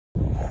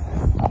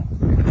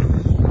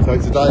So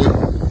today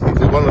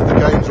is one of the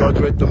games I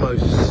dread the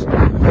most.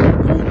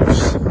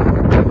 Wolves.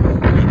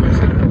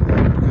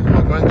 Because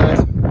my granddad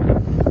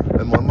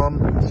and my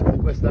mum support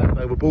West Ham.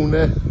 They were born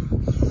there.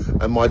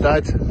 And my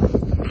dad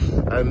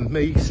and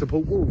me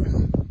support Wolves.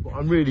 But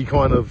I'm really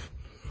kind of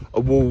a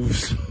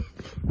Wolves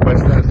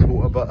West Ham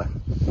supporter, but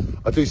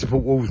I do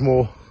support Wolves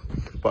more.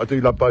 But I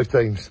do love both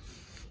teams.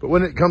 But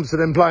when it comes to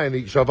them playing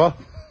each other,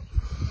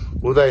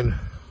 well then,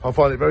 I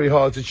find it very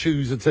hard to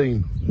choose a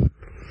team.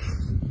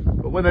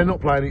 But when they're not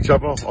playing each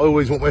other, I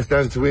always want West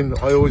Ham to win.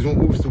 I always want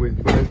Wolves to win.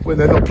 When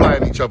they're not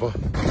playing each other.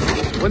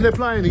 When they're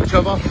playing each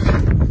other,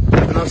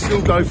 then I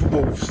still go for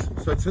Wolves.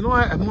 So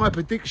tonight, my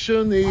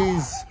prediction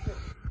is,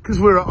 because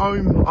we're at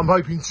home, I'm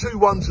hoping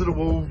 2-1 to the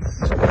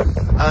Wolves.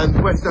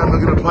 And West Ham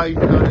are going to play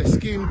their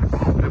skin.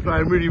 They're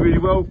playing really, really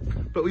well.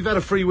 But we've had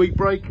a 3-week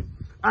break.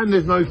 And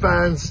there's no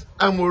fans.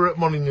 And we're at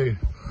Molineux.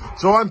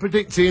 So I'm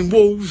predicting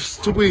Wolves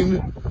to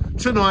win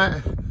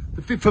tonight,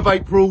 the 5th of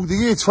April, the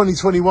year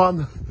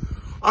 2021.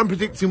 I'm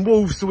predicting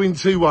Wolves to win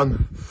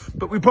 2-1.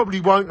 But we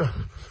probably won't.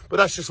 But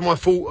that's just my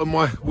thought and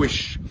my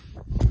wish.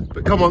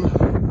 But come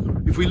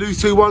on. If we lose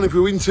 2-1, if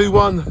we win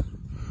 2-1,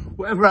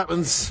 whatever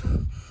happens,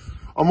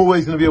 I'm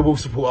always going to be a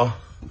Wolves supporter.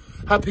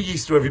 Happy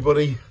Easter,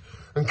 everybody.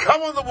 And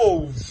come on the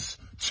Wolves.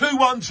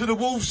 2-1 to the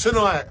Wolves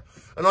tonight.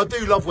 And I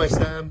do love West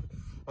Ham.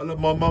 I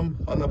love my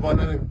mum. I love my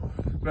nan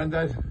and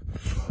granddad.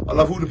 I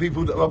love all the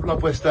people that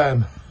love West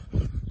Ham.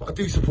 But I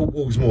do support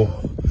Wolves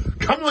more.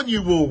 Come on,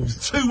 you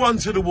Wolves.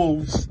 2-1 to the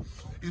Wolves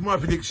is my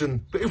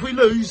prediction. But if we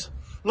lose,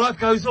 life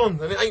goes on.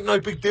 And it ain't no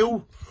big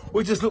deal.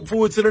 We just look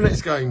forward to the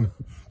next game.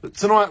 But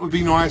tonight would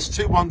be nice.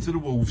 2-1 to the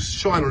Wolves.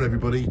 Shine on,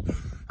 everybody.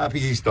 Happy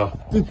Easter.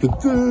 Dun, dun,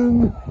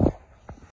 dun.